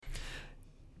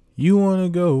You wanna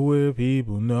go where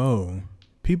people know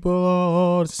people are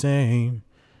all the same.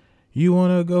 You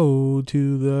wanna go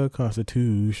to the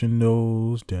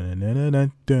Constitutionals.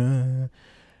 Dun-dun-dun-dun-dun.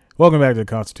 Welcome back to the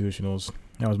Constitutionals.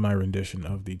 That was my rendition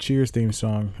of the Cheers theme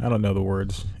song. I don't know the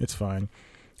words. It's fine.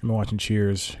 I've been watching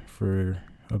Cheers for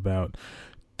about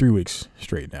 3 weeks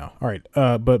straight now. All right,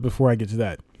 but before I get to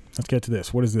that, let's get to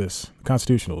this. What is this?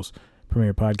 Constitutionals,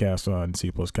 premier podcast on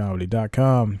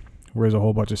cpluscomedy.com, where there's a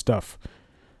whole bunch of stuff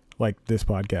like this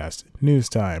podcast, news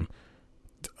time,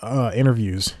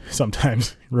 interviews,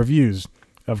 sometimes reviews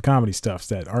of comedy stuffs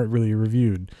that aren't really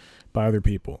reviewed by other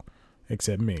people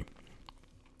except me.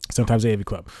 Sometimes AV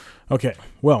Club. Okay,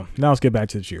 well, now let's get back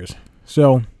to the Cheers.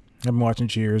 So, I've been watching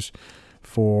Cheers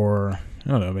for, I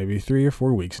don't know, maybe 3 or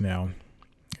 4 weeks now,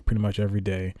 pretty much every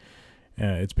day.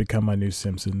 It's become my new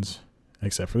Simpsons,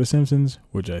 except for The Simpsons,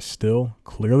 which I still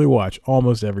clearly watch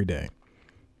almost every day.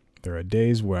 There are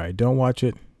days where I don't watch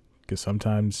it, because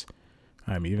sometimes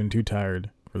I'm even too tired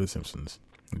for The Simpsons.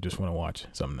 I just want to watch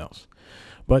something else.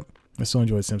 But I still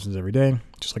enjoy The Simpsons every day,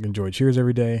 just like I enjoy Cheers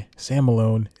every day. Sam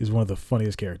Malone is one of the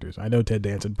funniest characters. I know Ted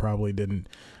Danson probably didn't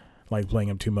like playing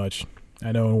him too much.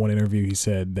 I know in one interview he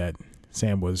said that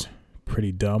Sam was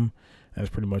pretty dumb. That's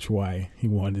pretty much why he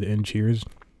wanted to end Cheers.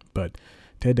 But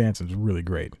Ted Danson's really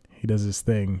great. He does this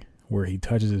thing where he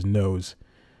touches his nose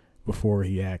before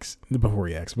he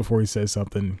says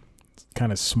something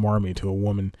kind of smarmy to a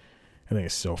woman. I think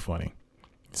it's so funny.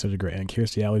 It's such a great, and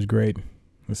Kirstie Alley's great.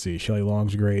 Let's see, Shelley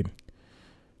Long's great.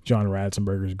 John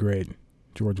Ratzenberger's great.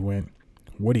 George Wendt.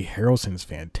 Woody Harrelson's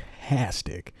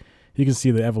fantastic. You can see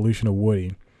the evolution of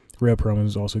Woody. Rhea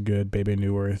Perlman's also good. Bebe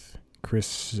Neuwirth.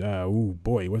 Chris,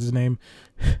 what's his name?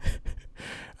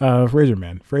 Fraser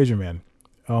Man.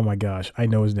 Oh my gosh, I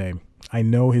know his name.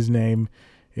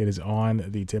 It is on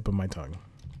the tip of my tongue.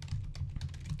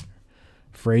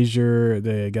 Frasier,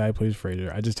 the guy who plays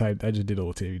Frasier. I just did a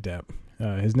little titty tap.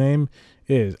 His name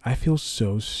is, I feel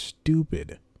so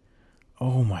stupid.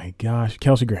 Oh my gosh,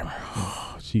 Kelsey Grammer.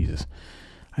 Oh, Jesus.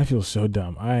 I feel so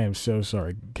dumb. I am so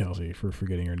sorry, Kelsey, for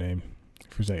forgetting your name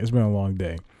for a second. It's been a long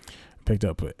day. I picked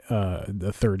up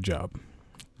the third job.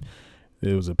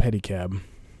 It was a pedicab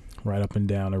right up and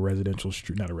down a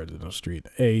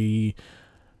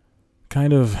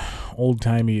kind of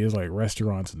old-timey, is like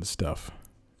restaurants and stuff.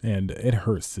 And it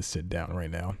hurts to sit down right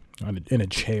now in a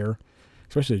chair,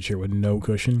 especially a chair with no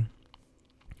cushion.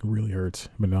 It really hurts.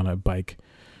 I've been on a bike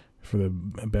for the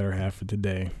better half of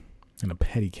today in a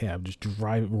pedicab, just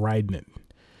riding it.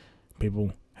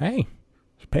 People, hey,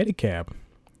 it's a pedicab.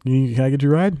 Can I get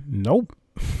you a ride? Nope.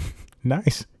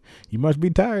 Nice. You must be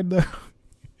tired, though.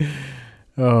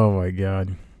 Oh, my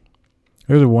God.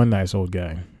 There's one nice old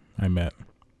guy I met.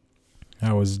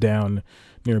 I was down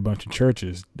near a bunch of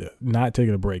churches, not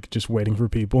taking a break, just waiting for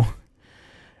people.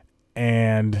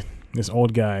 And this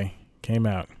old guy came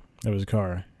out of his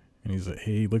car, and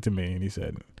he looked at me, and he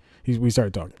said, we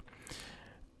started talking.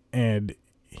 And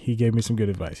he gave me some good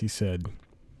advice. He said,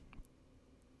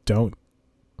 don't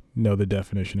know the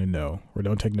definition of no, or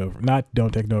don't take no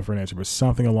for an answer, but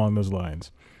something along those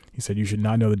lines. He said, you should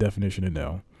not know the definition of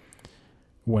no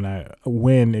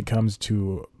when it comes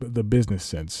to the business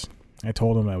sense. I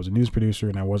told him I was a news producer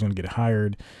and I wasn't going to get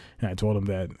hired. And I told him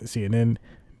that CNN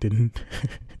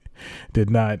did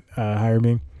not hire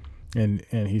me. And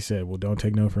he said, well, don't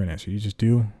take no for an answer. You just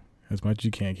do as much as you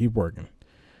can. Keep working.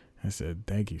 I said,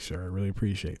 thank you, sir. I really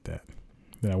appreciate that.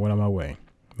 Then I went on my way.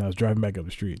 And I was driving back up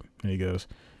the street. And he goes,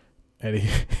 and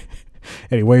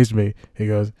he waves to me. He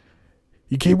goes,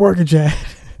 you keep working, Chad.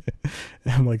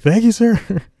 And I'm like, thank you, sir.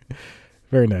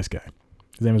 Very nice guy.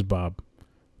 His name is Bob.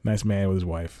 Nice man with his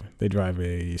wife. They drive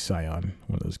a Scion,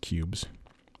 one of those cubes.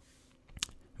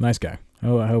 Nice guy.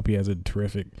 Oh, I hope he has a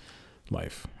terrific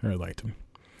life. Or I liked him.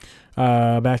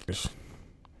 Back to this.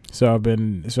 So I've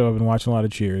been watching a lot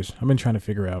of Cheers. I've been trying to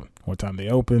figure out what time they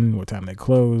open, what time they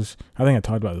close. I think I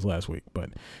talked about this last week, but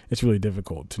it's really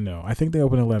difficult to know. I think they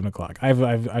open at 11 o'clock.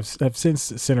 I've since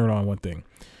centered on one thing.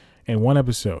 In one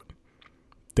episode,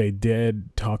 they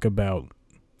did talk about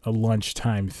a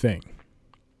lunchtime thing.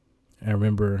 I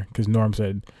remember because Norm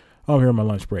said, oh, I'm here on my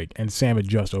lunch break. And Sam had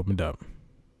just opened up.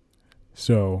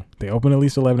 So they open at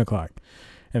least 11 o'clock.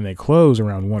 And they close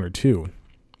around 1 or 2.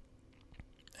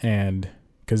 And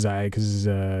because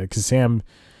Sam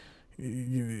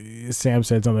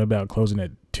said something about closing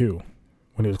at 2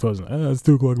 when he was closing. It's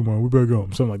 2 o'clock in the morning. We better go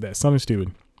home. Something like that. Something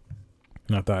stupid.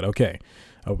 And I thought, okay,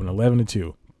 open 11 to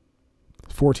 2.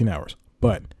 14 hours.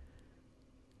 But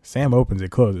Sam opens, it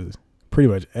closes pretty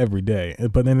much every day.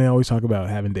 But then they always talk about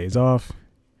having days off,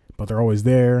 but they're always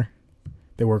there.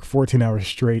 They work 14 hours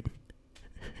straight,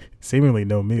 seemingly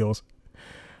no meals.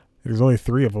 There's only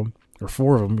 3 of them, or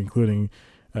 4 of them, including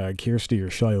Kirsty or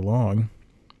Shelley Long,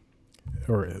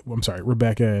 or I'm sorry,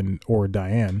 Rebecca or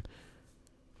Diane.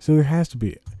 So there has to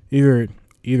be either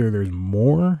there's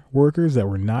more workers that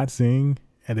we're not seeing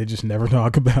and they just never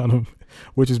talk about them,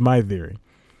 which is my theory,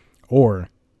 or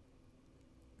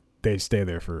they stay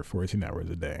there for 14 hours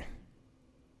a day,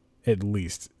 at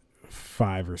least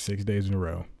 5 or 6 days in a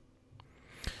row.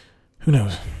 Who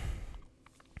knows?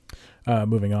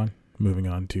 Moving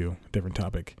on to a different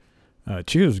topic.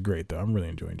 Cheers is great, though. I'm really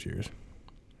enjoying Cheers.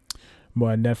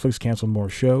 But Netflix canceled more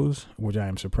shows, which I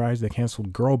am surprised. They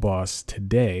canceled Girl Boss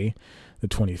today, the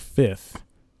 25th.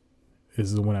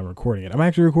 Is the one I'm recording it. I'm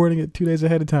actually recording it 2 days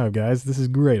ahead of time, guys. This is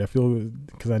great. I feel,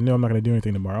 because I know I'm not going to do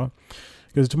anything tomorrow.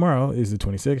 Because tomorrow is the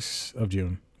 26th of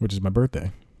June, which is my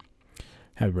birthday.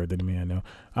 Happy birthday to me, I know.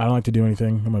 I don't like to do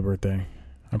anything on my birthday.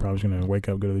 I'm probably just going to wake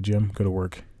up, go to the gym, go to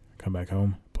work, come back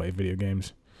home, play video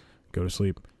games, go to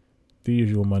sleep. The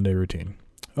usual Monday routine.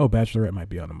 Oh, Bachelorette might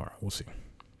be on tomorrow. We'll see.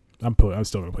 I'm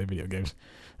still going to play video games.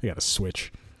 I got a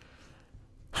Switch.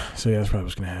 So yeah, that's probably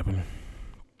what's going to happen.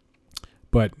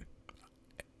 But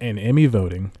in Emmy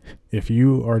voting, if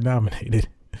you are nominated,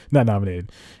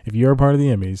 if you're a part of the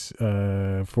Emmys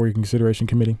for your consideration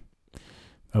committee,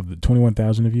 of the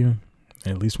 21,000 of you,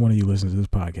 at least one of you listens to this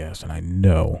podcast, and I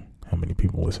know how many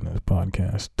people listen to this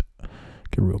podcast.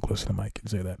 Get real close to the mic and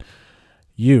say that.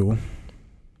 You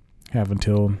have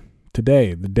until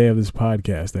today, the day of this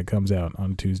podcast that comes out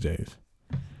on Tuesdays,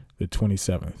 the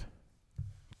 27th,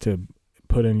 to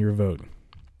put in your vote.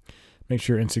 Make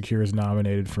sure Insecure is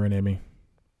nominated for an Emmy.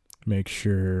 Make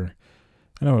sure,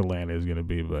 I know Atlanta is going to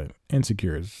be, but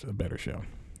Insecure is a better show.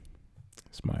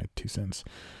 It's my 2 cents.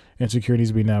 Insecure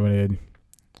needs to be nominated,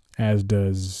 as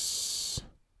does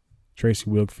Tracy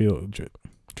Wakefield's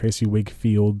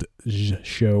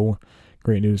show.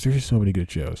 Great news. There's just so many good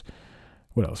shows.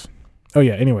 What else? Oh,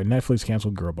 yeah. Anyway, Netflix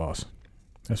canceled Girl Boss.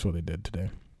 That's what they did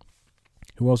today.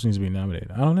 Who else needs to be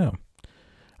nominated? I don't know.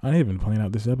 I didn't even plan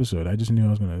out this episode. I just knew I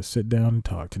was going to sit down and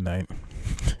talk tonight.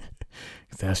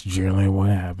 That's generally what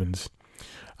happens.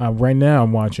 Right now,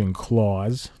 I'm watching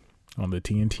Claws on the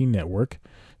TNT network,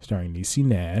 starring Niecy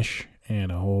Nash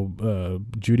and a whole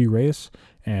Judy Reyes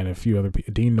and a few other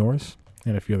Dean Norris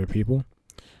and a few other people.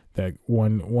 That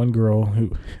one girl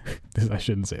who I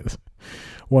shouldn't say this.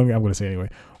 I'm going to say anyway.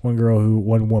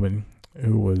 One woman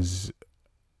who was,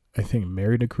 I think,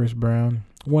 married to Chris Brown.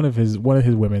 One of his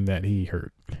women that he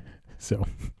hurt. So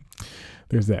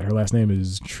there's that. Her last name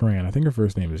is Tran. I think her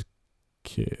first name is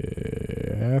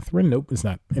Catherine. Nope, it's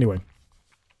not. Anyway,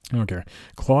 I don't care.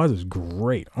 Claws is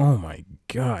great. Oh my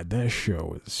God, that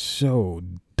show is so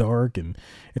dark, and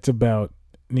it's about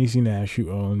Niecy Nash,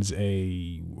 who owns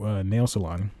a nail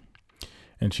salon,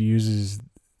 and she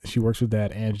works with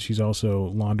that, and she's also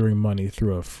laundering money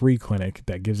through a free clinic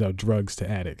that gives out drugs to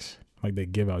addicts. Like, they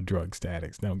give out drugs to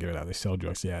addicts. They don't give it out. They sell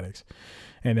drugs to addicts.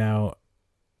 And now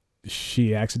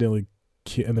she accidentally,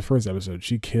 in the first episode,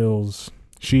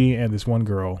 she and this one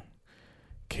girl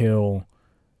kill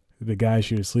the guy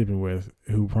she was sleeping with,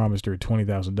 who promised her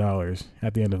 $20,000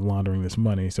 at the end of laundering this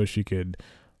money so she could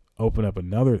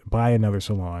buy another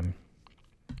salon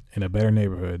in a better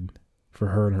neighborhood for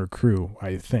her and her crew,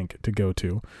 I think, to go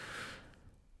to.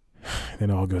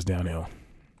 Then it all goes downhill.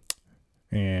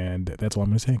 And that's all I'm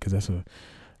going to say, because that's a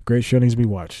great show, needs to be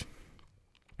watched.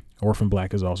 Orphan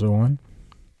Black is also on.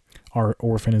 Our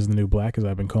Orphan is the New Black, as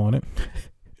I've been calling it.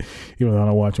 Even though I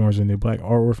don't watch Orange is the New Black.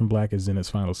 Our Orphan Black is in its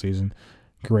final season.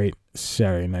 Great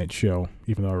Saturday night show,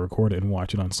 even though I record it and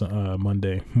watch it on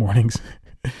Monday mornings.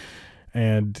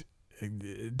 And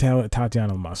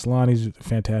Tatiana Maslany's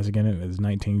fantastic in it. There's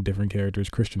 19 different characters.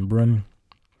 Christian Brun.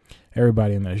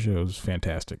 Everybody in that show is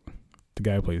fantastic. The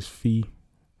guy who plays Fee,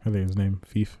 I think his name,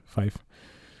 Fife.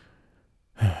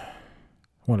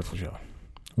 Wonderful show.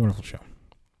 Wonderful show.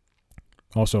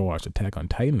 Also watched Attack on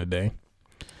Titan today.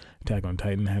 Attack on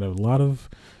Titan had a lot of,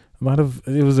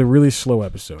 it was a really slow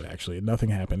episode, actually. Nothing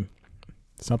happened.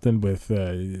 Something with,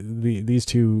 these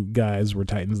two guys were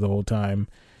Titans the whole time,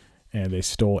 and they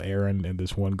stole Eren and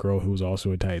this one girl who was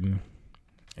also a Titan,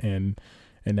 and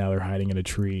now they're hiding in a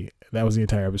tree. That was the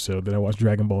entire episode. Then I watched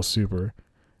Dragon Ball Super.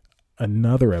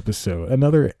 Another episode,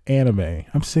 another anime.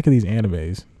 I'm sick of these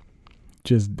animes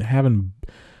just having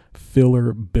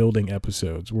filler building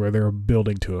episodes where they're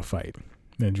building to a fight.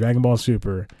 And Dragon Ball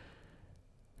Super,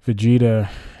 Vegeta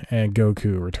and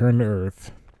Goku return to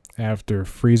Earth after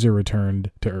Frieza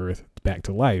returned to Earth back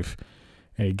to life,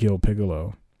 and he killed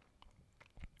Piccolo,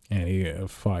 and he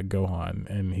fought Gohan,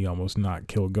 and he almost not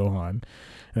killed Gohan.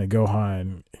 And then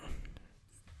Gohan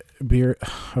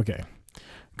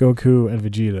Goku and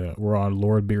Vegeta were on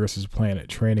Lord Beerus's planet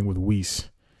training with Whis.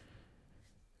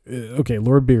 Okay,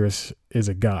 Lord Beerus is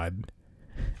a god,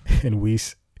 and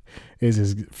Whis is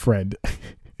his friend,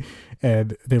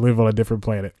 and they live on a different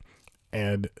planet.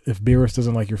 And if Beerus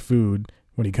doesn't like your food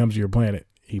when he comes to your planet,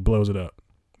 he blows it up.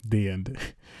 The end.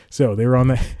 So they were on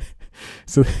that.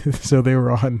 So they were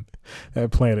on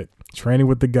that planet training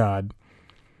with the god,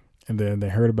 and then they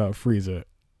heard about Frieza,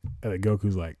 and then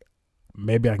Goku's like,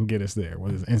 maybe I can get us there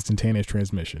with his instantaneous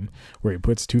transmission, where he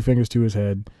puts 2 fingers to his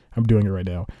head. I'm doing it right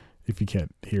now, if you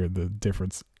can't hear the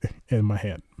difference in my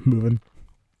hand moving.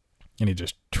 And he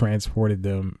just transported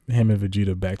him and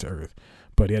Vegeta back to Earth.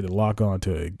 But he had to lock on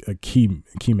to a key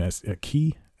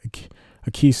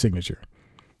signature.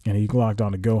 And he locked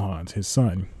on to Gohan's, his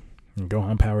son. And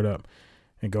Gohan powered up.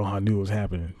 And Gohan knew what was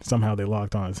happening. Somehow they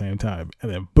locked on at the same time.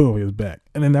 And then boom, he was back.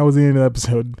 And then that was the end of the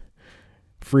episode.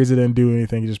 Frieza didn't do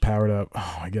anything. He just powered up.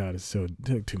 Oh my God, it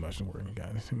took too much word,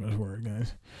 guys. Too much word,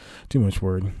 guys. Too much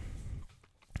word.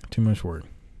 Too much word.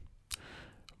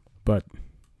 But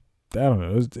I don't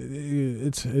know.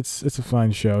 It's a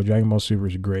fine show. Dragon Ball Super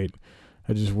is great.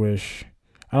 I just wish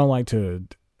I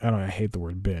hate the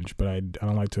word binge, but I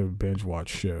don't like to binge watch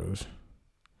shows.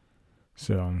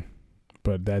 So,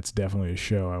 but that's definitely a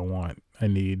show I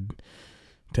need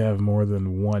to have more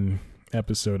than one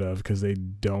episode of, because they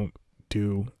don't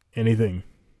do anything.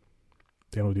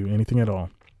 They don't do anything at all.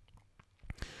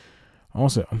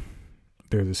 Also,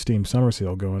 there's a Steam summer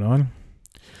sale going on.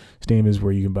 Steam is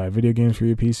where you can buy video games for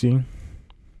your PC.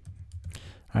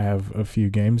 I have a few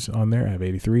games on there. I have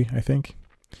 83, I think.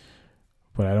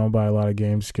 But I don't buy a lot of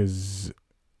games because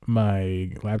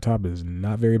my laptop is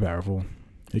not very powerful.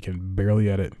 It can barely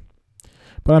edit.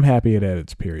 But I'm happy it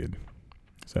edits, period.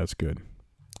 So that's good.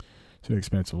 It's an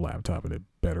expensive laptop and it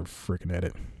better freaking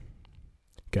edit.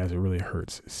 Guys, it really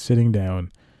hurts. Sitting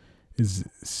down is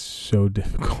so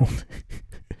difficult.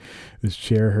 This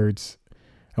chair hurts.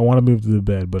 I want to move to the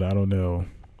bed, but I don't know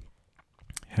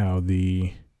how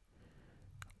the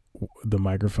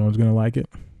microphone's going to like it.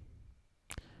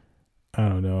 I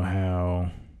don't know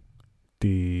how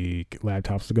the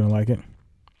laptops are going to like it.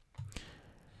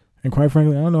 And quite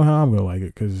frankly, I don't know how I'm going to like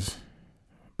it, because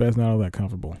it's not all that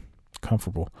comfortable.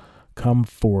 Comfortable.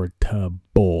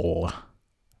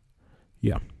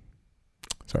 Yeah.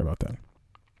 Sorry about that.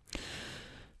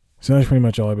 So that's pretty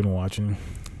much all I've been watching.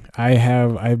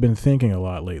 I've been thinking a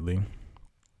lot lately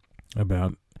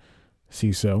about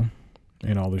Seeso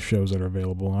and all the shows that are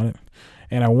available on it.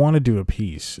 And I want to do a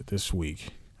piece this week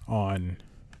on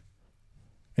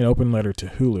an open letter to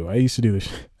Hulu. I used to do this.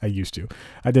 I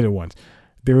did it once.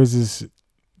 There was this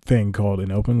thing called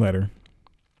an open letter,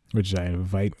 which I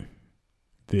invite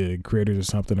the creators of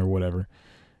something or whatever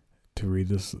to read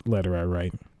this letter I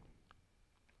write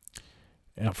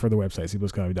for the website,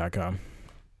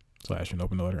 cpluscomedy.com/an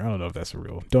open letter. I don't know if that's a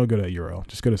real. Don't go to that URL.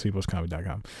 Just go to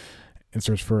cpluscomedy.com and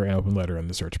search for an open letter in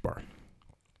the search bar.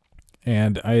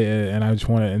 And I just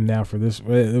want to, and now for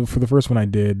the first one, I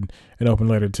did an open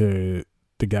letter to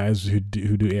the guys who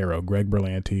do Arrow, Greg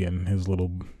Berlanti and his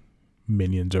little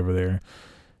minions over there,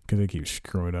 because they keep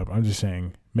screwing up. I'm just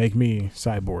saying, make me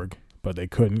Cyborg, but they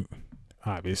couldn't,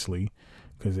 obviously,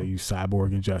 because they used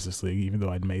Cyborg in Justice League, even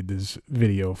though I'd made this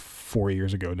video 4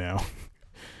 years ago now.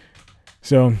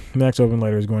 So the next open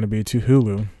letter is going to be to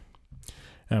Hulu, and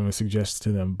I'm going to suggest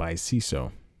to them buy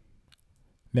Seeso.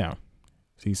 Now,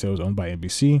 Seeso is owned by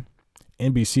NBC.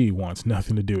 NBC wants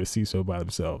nothing to do with Seeso by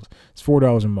themselves. It's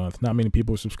 $4 a month. Not many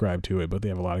people subscribe to it, but they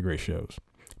have a lot of great shows.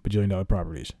 Bajillion Dollar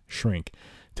Properties, Shrink,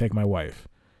 Take My Wife,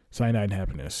 Cyanide and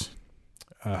Happiness.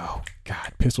 Oh,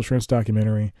 God. Pistol Shrimps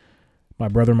documentary, My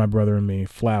Brother and Me,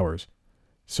 Flowers.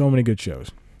 So many good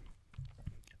shows.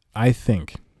 I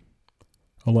think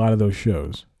a lot of those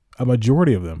shows, a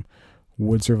majority of them,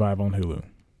 would survive on Hulu.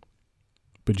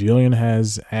 Bajillion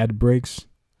has ad breaks,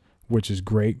 which is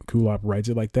great. Kulop writes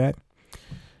it like that.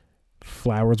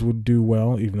 Flowers would do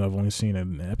well, even though I've only seen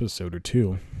an episode or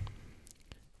two.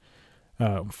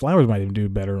 Flowers might even do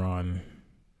better on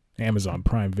Amazon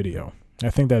Prime Video. I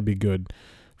think that'd be good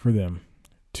for them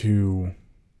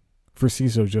for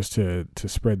Seeso just to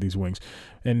spread these wings.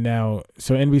 And now,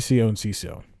 so NBC owns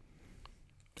Seeso,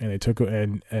 and they took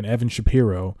and Evan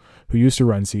Shapiro, who used to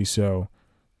run Seeso,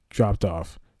 dropped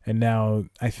off, and now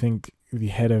I think the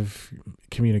head of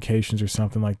communications or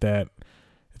something like that,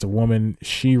 it's a woman.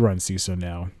 She runs Seeso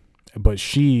now, but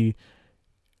she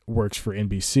works for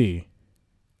NBC.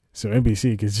 So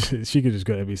NBC she could just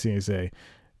go to NBC and say,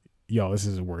 y'all, this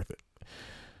isn't worth it.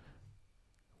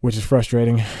 Which is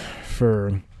frustrating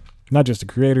for not just the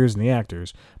creators and the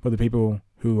actors, but the people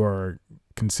who are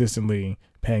consistently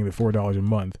paying the $4 a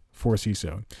month for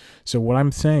Seeso. So what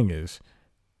I'm saying is,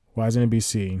 why doesn't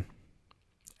NBC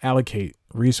allocate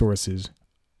resources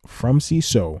from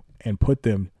Seeso and put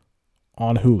them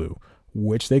on Hulu,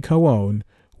 which they co-own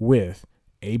with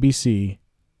ABC,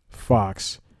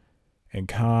 Fox, and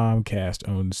Comcast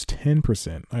owns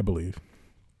 10%, I believe.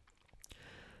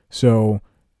 So,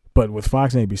 but with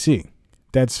Fox and ABC,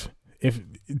 that's if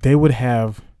they would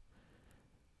have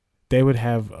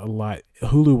a lot.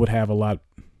 Hulu would have a lot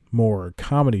more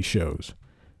comedy shows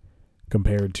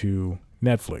compared to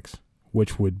Netflix,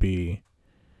 which would be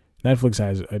Netflix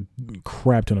has a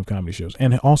crap ton of comedy shows,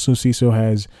 and also Seeso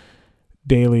has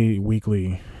daily,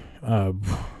 weekly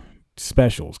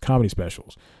specials, comedy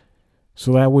specials.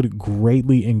 So that would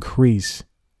greatly increase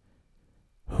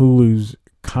Hulu's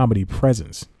comedy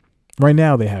presence. Right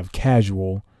now they have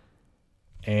Casual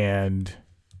and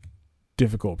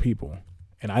Difficult People,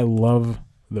 and I love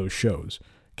those shows.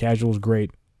 Casual's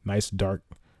great, nice dark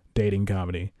dating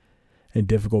comedy, and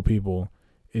Difficult People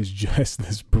is just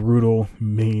this brutal,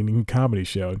 mean comedy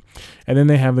show. And then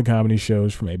they have the comedy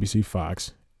shows from ABC,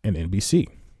 Fox, and NBC.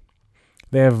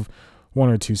 They have one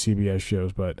or two CBS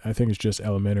shows, but I think it's just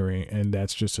Elementary, and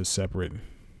that's just a separate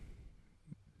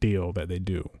deal that they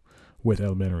do with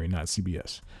Elementary, not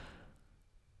CBS.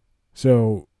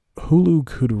 So Hulu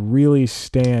could really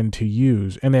stand to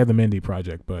use, and they have the Mindy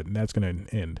Project, but that's going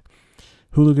to end.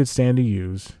 Hulu could stand to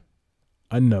use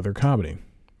another comedy.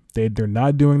 They're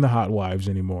not doing the Hot Wives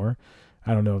anymore.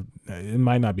 I don't know. It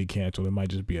might not be canceled. It might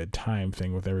just be a time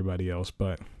thing with everybody else.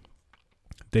 But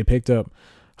they picked up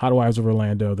Hot Wives of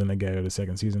Orlando. Then they got the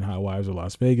second season, Hot Wives of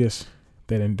Las Vegas.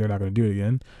 They're not going to do it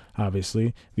again,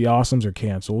 obviously. The Awesomes are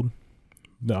canceled.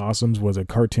 The Awesomes was a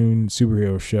cartoon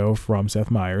superhero show from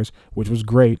Seth Meyers, which was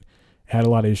great. Had a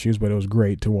lot of issues, but it was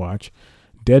great to watch.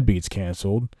 Deadbeat's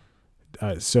canceled.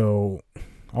 So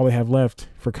all they have left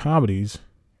for comedies,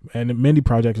 and the Mindy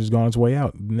Project has gone its way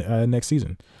out next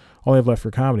season. All they have left for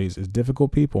comedies is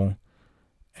Difficult People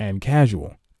and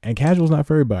Casual. And Casual's not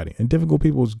for everybody. And Difficult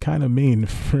People is kind of mean,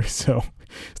 so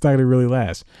it's not going to really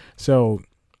last. So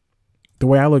the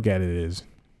way I look at it is,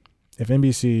 if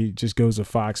NBC just goes to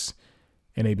Fox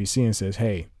and ABC and says,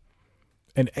 hey,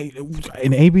 and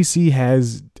ABC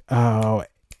has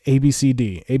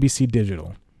ABC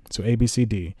Digital, so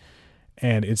ABCD,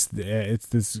 and it's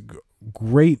this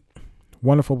great,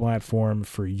 wonderful platform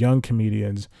for young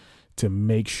comedians to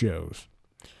make shows.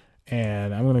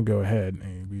 And I'm going to go ahead,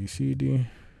 ABCD.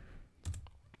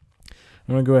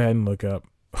 I'm going to go ahead and look up,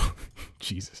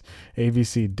 Jesus,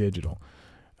 ABC Digital,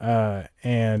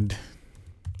 and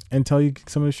tell you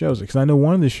some of the shows. Because I know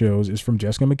one of the shows is from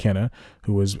Jessica McKenna,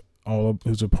 who's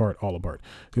a part of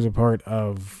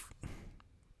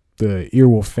the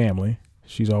Earwolf family.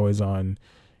 She's always on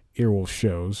Earwolf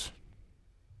shows.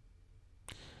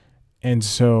 And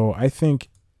so I think,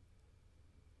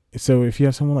 so if you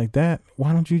have someone like that,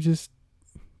 why don't you just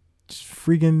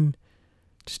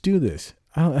do this?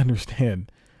 I don't understand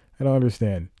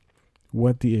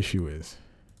what the issue is.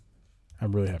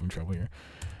 I'm really having trouble here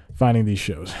finding these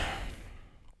shows.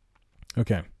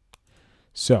 Okay.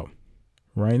 So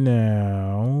right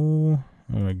now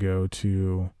I'm going to go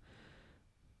to,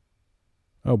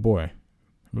 oh boy,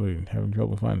 I'm really having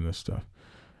trouble finding this stuff.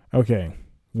 Okay.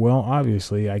 Well,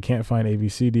 obviously, I can't find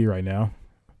ABCD right now,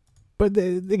 but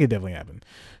they could definitely happen.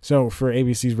 So for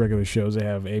ABC's regular shows, they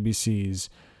have ABC's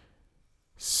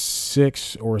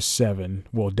 6 or 7.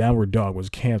 Well, Downward Dog was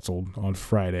canceled on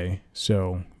Friday,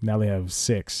 so now they have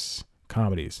 6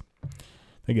 comedies.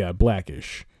 They got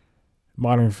Blackish,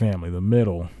 Modern Family, The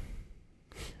Middle,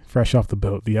 Fresh Off the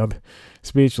Boat, the other,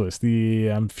 Speechless.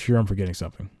 I'm sure I'm forgetting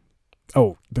something.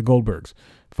 Oh, The Goldbergs.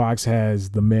 Fox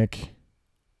has The Mick,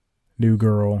 New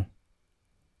Girl.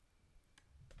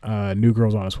 New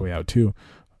Girl's on its way out too,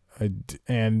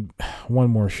 and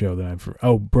one more show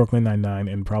that Brooklyn Nine-Nine,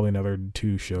 and probably another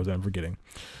 2 shows that I'm forgetting.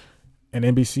 And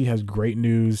NBC has Great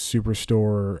News,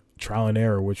 Superstore, Trial and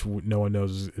Error, which no one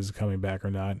knows is coming back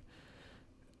or not,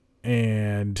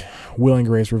 and Will and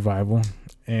Grace Revival,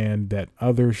 and that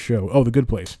other show, The Good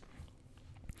Place.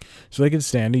 So they could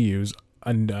stand to use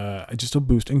just a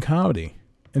boost in comedy.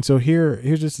 And so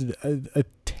here's just a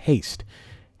taste.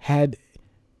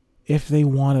 If they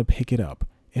want to pick it up,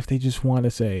 if they just want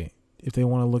to say, if they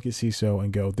want to look at Seeso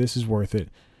and go, this is worth it,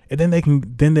 and then they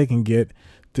can get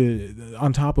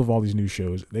on top of all these new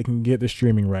shows, they can get the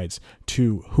streaming rights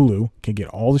to Hulu, can get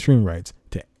all the streaming rights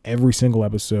to every single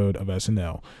episode of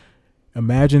SNL.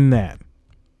 Imagine that.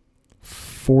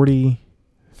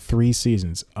 43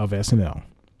 seasons of SNL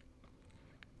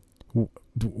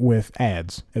with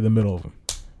ads in the middle of them.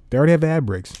 They already have ad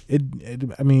breaks.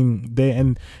 I mean,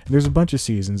 there's a bunch of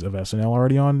seasons of SNL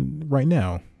already on right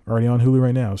now, already on Hulu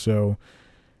right now. So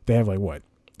they have like what?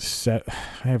 I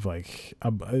have like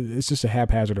it's just a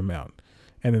haphazard amount,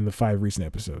 and then the 5 recent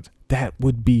episodes. That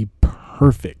would be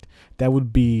perfect. That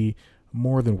would be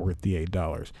more than worth the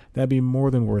 $8. That'd be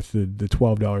more than worth the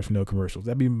 $12 for no commercials.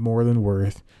 That'd be more than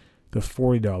worth the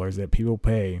 $40 that people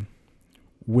pay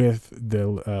with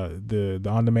the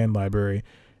on-demand library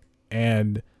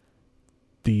and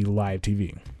the live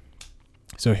TV.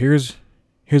 So here's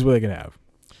what they can have.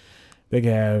 They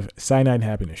can have Cyanide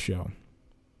Happiness Show.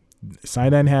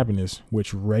 Cyanide Happiness,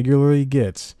 which regularly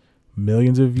gets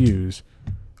millions of views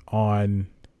on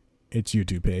its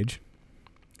YouTube page.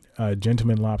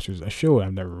 Gentleman Lobsters, a show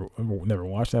I've never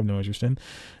watched. I have no interest in.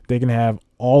 They can have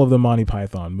all of the Monty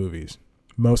Python movies.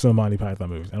 Most of the Monty Python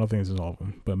movies. I don't think this is all of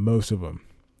them, but most of them.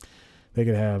 They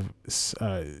could have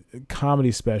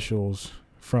comedy specials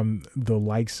from the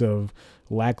likes of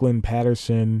Lachlan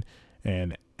Patterson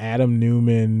and Adam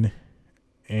Newman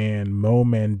and Mo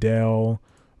Mandel,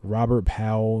 Robert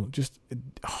Powell,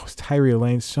 Tyree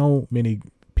Lane, so many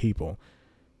people.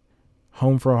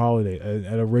 Home for a Holiday,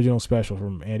 an original special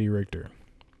from Andy Richter.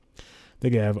 They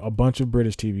could have a bunch of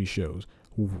British TV shows,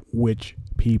 which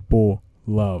people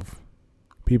love.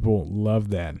 People love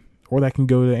that. Or that can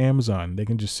go to Amazon. They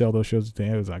can just sell those shows to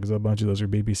Amazon because a bunch of those are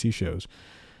BBC shows.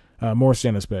 More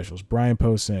stand-up specials. Brian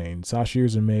Posehn, Sasha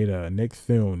Zameda, Nick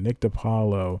Thune, Nick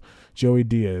DiPaolo, Joey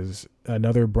Diaz,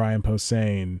 another Brian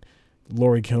Posehn,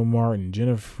 Lori Kilmartin,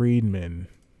 Jenna Friedman,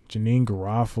 Janine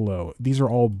Garofalo. These are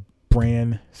all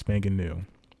brand spanking new.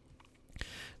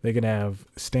 They can have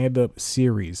stand-up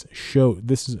series.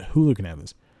 Hulu can have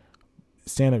this.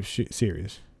 Stand-up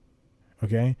series.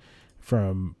 Okay?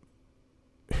 From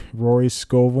Rory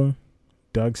Scovel,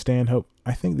 Doug Stanhope.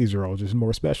 I think these are all just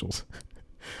more specials.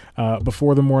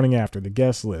 Before the Morning After, the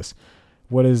guest list.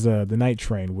 What is the Night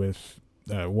Train with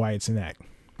Wyatt Cenac?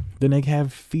 Then they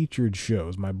have featured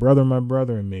shows. My Brother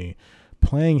and Me,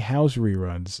 playing house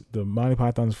reruns. The Monty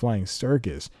Python's Flying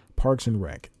Circus, Parks and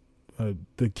Rec,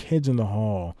 The Kids in the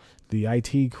Hall, The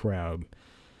IT Crowd,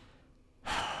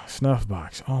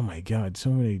 Snuffbox. Oh my God, so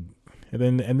many.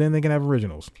 And then they can have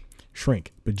originals.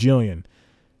 Shrink, Bajillion,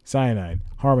 Cyanide,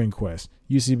 Harmon Quest,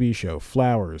 UCB Show,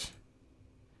 Flowers,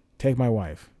 Take My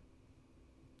Wife.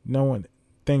 No one,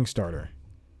 Thing Starter.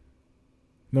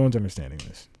 No one's understanding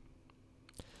this.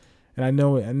 And I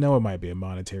know it might be a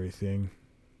monetary thing.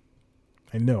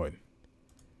 I know it.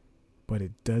 But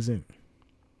it doesn't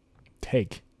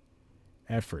take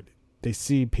effort. They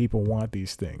see people want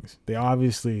these things.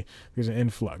 There's an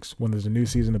influx when there's a new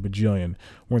season of Bajillion,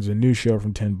 when there's a new show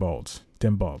from 10 Bolts.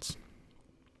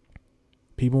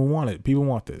 People want it. People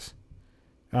want this.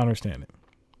 I understand it.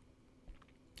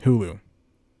 Hulu.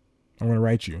 I'm going to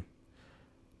write you.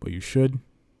 But you should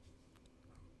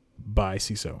buy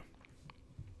Seeso.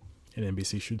 And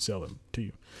NBC should sell them to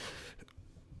you.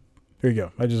 There you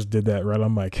go. I just did that right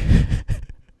on mic.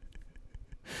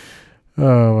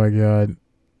 Oh my God.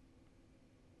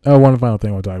 Oh, one final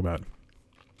thing I want to talk about.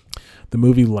 The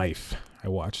movie Life. I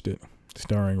watched it.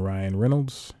 Starring Ryan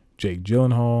Reynolds, Jake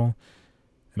Gyllenhaal,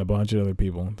 and a bunch of other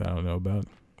people that I don't know about.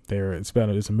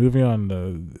 It's a movie on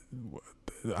the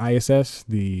ISS,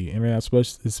 the International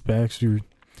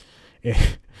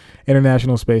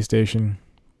Space Station,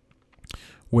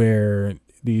 where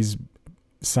these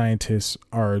scientists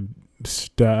are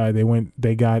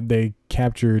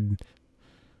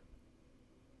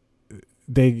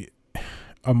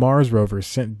a Mars rover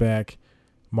sent back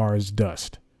Mars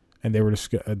dust, and they were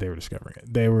discovering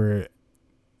it. They were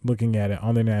looking at it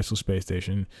on the International Space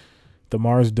Station. The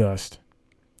Mars dust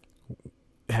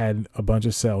had a bunch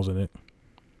of cells in it.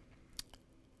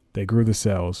 They grew the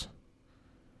cells.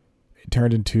 It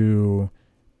turned into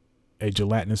a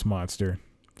gelatinous monster.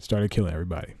 Started killing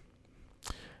everybody.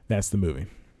 That's the movie.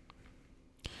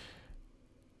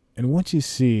 And once you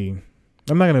see,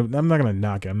 I'm not gonna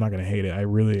knock it. I'm not gonna hate it. I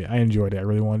enjoyed it. I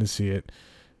really wanted to see it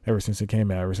ever since it came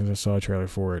out. Ever since I saw a trailer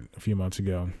for it a few months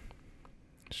ago,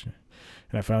 and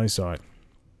I finally saw it.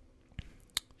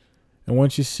 And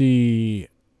once you see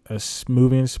a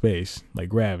movie in space like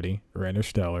Gravity or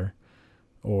Interstellar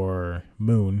or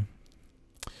Moon,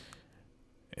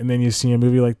 and then you see a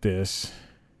movie like this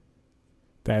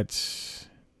that's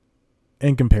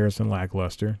in comparison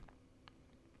lackluster,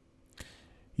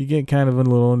 you get kind of a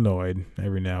little annoyed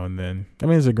every now and then. I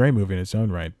mean, it's a great movie in its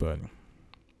own right, but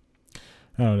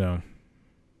I don't know.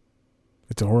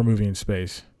 It's a horror movie in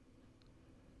space.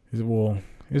 Is it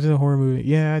a horror movie?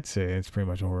 Yeah, I'd say it's pretty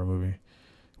much a horror movie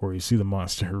where you see the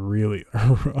monster really,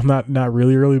 not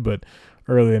really early, but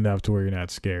early enough to where you're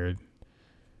not scared.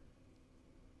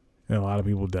 and a lot of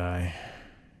people die.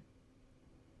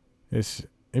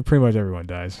 Pretty much everyone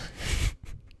dies.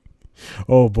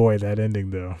 Oh boy, that ending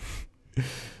though.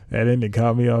 That ending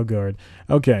caught me off guard.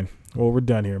 Okay, well, we're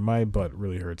done here. My butt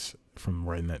really hurts from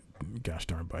riding that gosh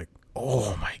darn bike.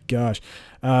 Oh my gosh.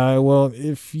 Well,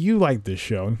 if you like this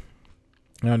show,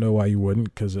 I don't know why you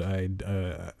wouldn't, because I've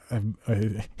been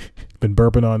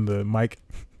burping on the mic.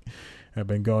 I've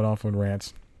been going off on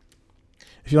rants.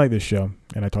 If you like this show,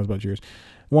 and I talked about yours,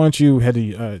 why don't you head to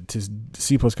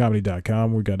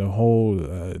cpluscomedy.com. We've got a whole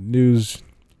news,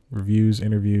 reviews,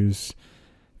 interviews,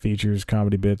 features,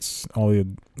 comedy bits, all the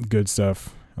good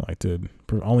stuff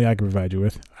only I can provide you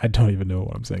with. I don't even know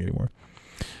what I'm saying anymore.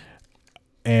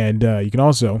 And you can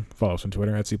also follow us on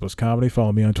Twitter at cpluscomedy.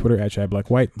 Follow me on Twitter at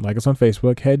ChadBlackWhite. Like us on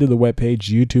Facebook. Head to the webpage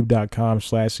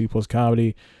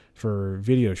youtube.com/cpluscomedy for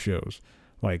video shows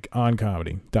like On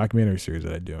Comedy, documentary series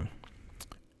that I do.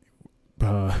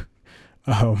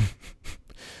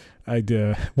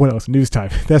 What else? News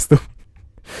Time. That's the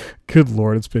good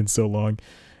Lord, it's been so long.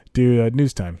 Dude,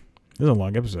 News Time. This is a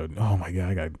long episode. Oh my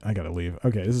god, I gotta leave.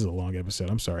 Okay, this is a long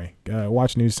episode. I'm sorry.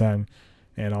 Watch News Time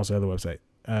and also the website.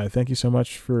 Thank you so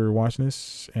much for watching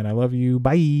this, and I love you.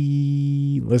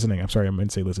 Bye. Listening. I'm sorry, I meant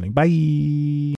to say listening. Bye.